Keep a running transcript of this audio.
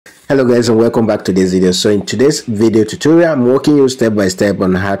Hello guys, and welcome back to this video. So in today's video tutorial, I'm walking you step by step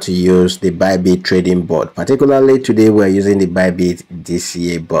on how to use the Bybit trading bot. Particularly today we're using the Bybit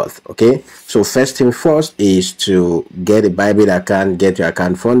DCA bot. Okay, so first thing first is to get a Bybit account, get your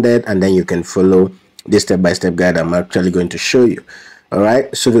account funded, and then you can follow this step-by-step guide I'm actually going to show you. All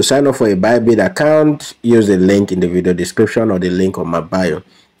right, so to sign up for a Bybit account, use the link in the video description or the link on my bio.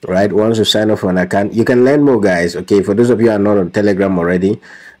 Right, once you sign up for an account, you can learn more, guys. Okay, for those of you who are not on Telegram already,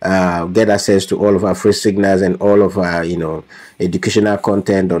 get access to all of our free signals and all of our educational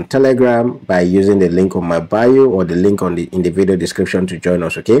content on Telegram by using the link on my bio or the link on in the video description to join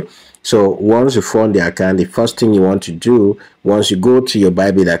us. Okay, so once you fund the account, the first thing you want to do once you go to your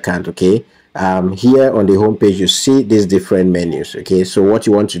Bybit account, okay, here on the home page you see these different menus. Okay, so what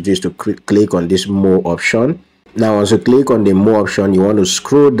you want to do is to click on this more option. Now once you click on the more option, you want to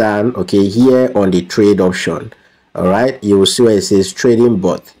scroll down, okay, here on the trade option. All right, you will see where it says trading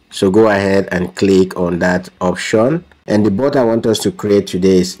bot. So go ahead and click on that option, and the bot I want us to create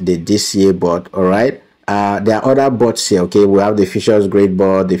today is the DCA bot. All right, there are other bots here. Okay, we have the futures grade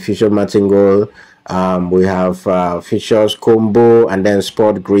bot, the futures martingale, we have futures combo, and then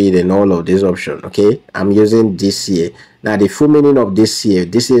spot grid, and all of these options. Okay, I'm using DCA. Now the full meaning of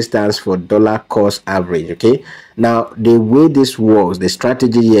DCA stands for dollar cost average. Okay, now the way this works, the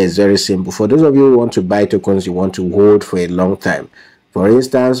strategy here is very simple. For those of you who want to buy tokens, you want to hold for a long time. For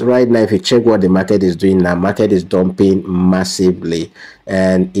instance, right now, if you check what the market is doing now, market is dumping massively,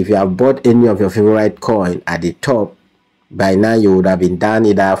 and if you have bought any of your favorite coin at the top, by now you would have been down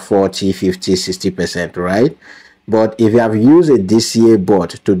either 40, 50, 60%, right? But if you have used a DCA bot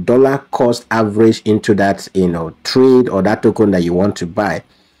to dollar cost average into that trade or that token that you want to buy,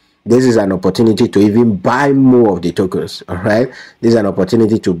 this is an opportunity to even buy more of the tokens. All right, this is an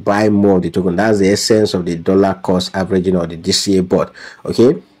opportunity to buy more of the token. That's the essence of the dollar cost averaging or the DCA bot.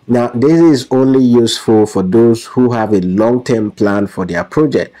 Okay, now this is only useful for those who have a long-term plan for their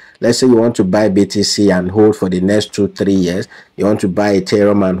project. Let's say you want to buy BTC and hold for the next 2-3 years. You want to buy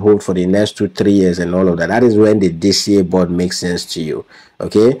Ethereum and hold for the next 2-3 years and all of that. That is when the DCA bot makes sense to you.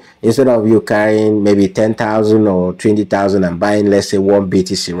 Okay, instead of you carrying maybe 10,000 or 20,000 and buying, let's say, 1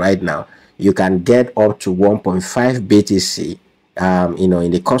 BTC right now, you can get up to 1.5 BTC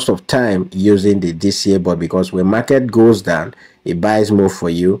in the cost of time using the DCA bot, because when market goes down, it buys more for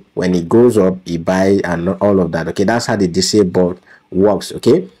you. When it goes up, it buys, and all of that. Okay, that's how the DCA bot works.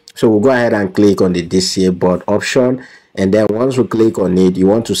 Okay, so we'll go ahead and click on the DCA bot option, and then once we click on it, you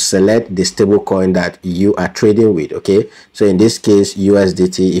want to select the stable coin that you are trading with. Okay, so in this case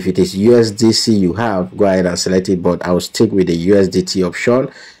USDT. If it is USDC you have, go ahead and select it, but I'll stick with the USDT option.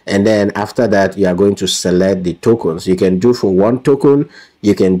 And then after that, you are going to select the tokens. You can do for one token,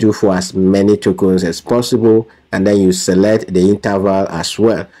 you can do for as many tokens as possible, and then you select the interval as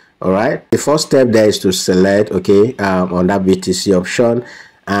well. All right, the first step there is to select, okay, on that BTC option.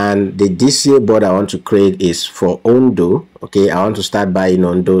 And the DCA bot I want to create is for Ondo. Okay, I want to start buying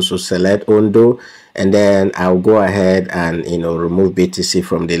Ondo, so select Ondo, and then I'll go ahead and remove BTC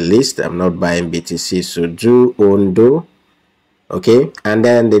from the list. I'm not buying BTC, so do Ondo. Okay, and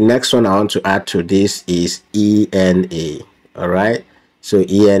then the next one I want to add to this is ENA. All right, so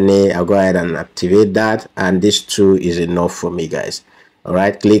ENA, I'll go ahead and activate that, and this 2 is enough for me, guys. All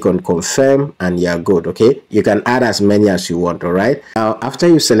right, click on confirm and you're good. Okay, you can add as many as you want. All right, now after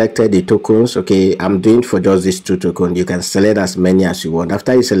you selected the tokens, okay, I'm doing for just these 2 tokens. You can select as many as you want.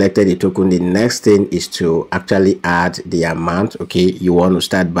 After you selected the token, the next thing is to actually add the amount, okay, you want to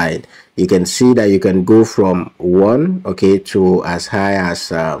start buying. You can see that you can go from 1, okay, to as high as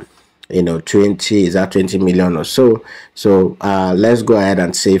 20, is that 20 million or so. So let's go ahead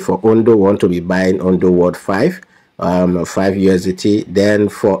and say for Ondo, we want to be buying Ondo worth 5 USDT. Then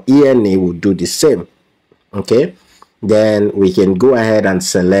for ENA we'll do the same. Okay, then we can go ahead and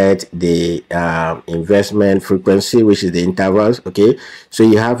select the investment frequency, which is the intervals. Okay, so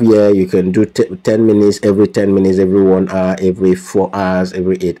you have here, you can do 10 minutes, every 10 minutes, every 1 hour, every 4 hours,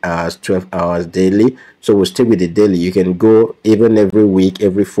 every 8 hours, 12 hours daily. So we'll stick with the daily. You can go even every week,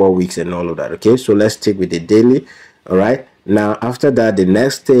 every 4 weeks, and all of that. Okay, so let's stick with the daily. All right, now after that, the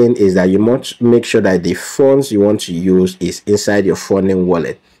next thing is that you must make sure that the funds you want to use is inside your funding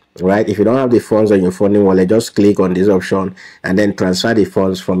wallet. Right, if you don't have the funds on your funding wallet, just click on this option and then transfer the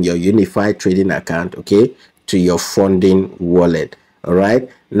funds from your unified trading account, okay, to your funding wallet. All right,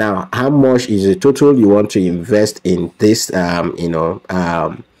 now how much is the total you want to invest in this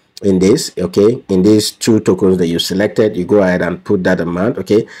in this, okay, in these two tokens that you selected, you go ahead and put that amount.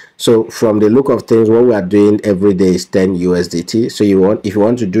 Okay, so from the look of things, what we are doing every day is 10 USDT. So if you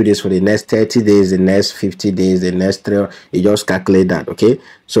want to do this for the next 30 days, the next 50 days, the next 3, you just calculate that. Okay,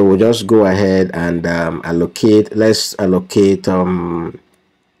 so we'll just go ahead and allocate. Let's allocate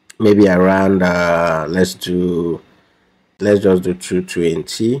maybe around let's just do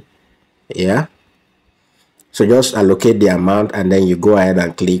 220. Yeah, so just allocate the amount and then you go ahead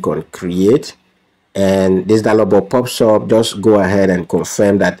and click on create, and this dialog box pops up. Just go ahead and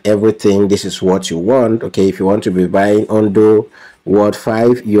confirm that everything, this is what you want. Okay, if you want to be buying Ondo worth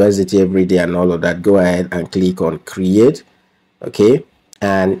 5 USDT every day and all of that, go ahead and click on create. Okay,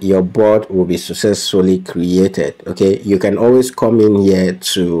 and your bot will be successfully created. Okay, you can always come in here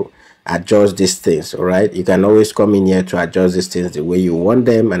to adjust these things. All right, you can always come in here to adjust these things the way you want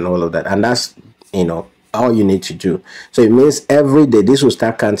them and all of that, and that's, you know, all you need to do. So it means every day this will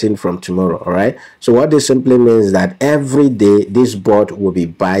start counting from tomorrow. All right, so what this simply means that every day this bot will be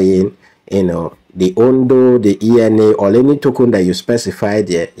buying, you know, the Ondo, the ENA, or any token that you specified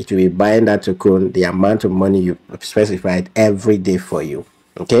there. It will be buying that token, the amount of money you specified every day for you.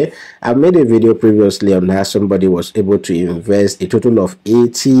 Okay, I've made a video previously on how somebody was able to invest a total of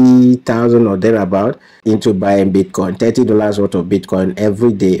 80,000 or thereabout into buying Bitcoin, $30 worth of Bitcoin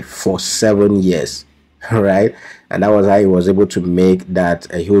every day for 7 years. All right, and that was how he was able to make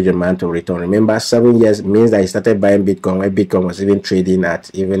that a huge amount of return. Remember, 7 years means that he started buying Bitcoin when Bitcoin was even trading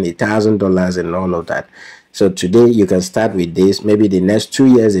at even $1,000 and all of that. So today you can start with this. Maybe the next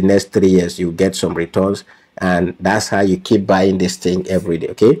 2 years, the next 3 years, you get some returns, and that's how you keep buying this thing every day.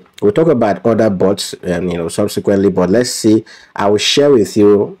 Okay, we'll talk about other bots you know, subsequently, but let's see. I will share with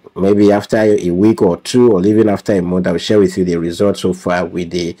you maybe after a week or two, or even after a month. I will share with you the results so far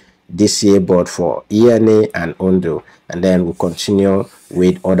with the DCA bot for ENA and Ondo, and then we'll continue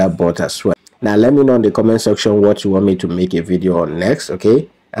with other bots as well. Now let me know in the comment section what you want me to make a video on next. Okay,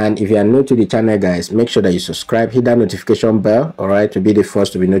 and if you are new to the channel, guys, make sure that you subscribe, hit that notification bell, all right, to be the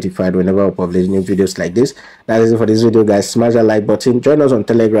first to be notified whenever I publish new videos like this. That is it for this video, guys. Smash that like button, join us on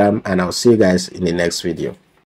Telegram, and I'll see you guys in the next video.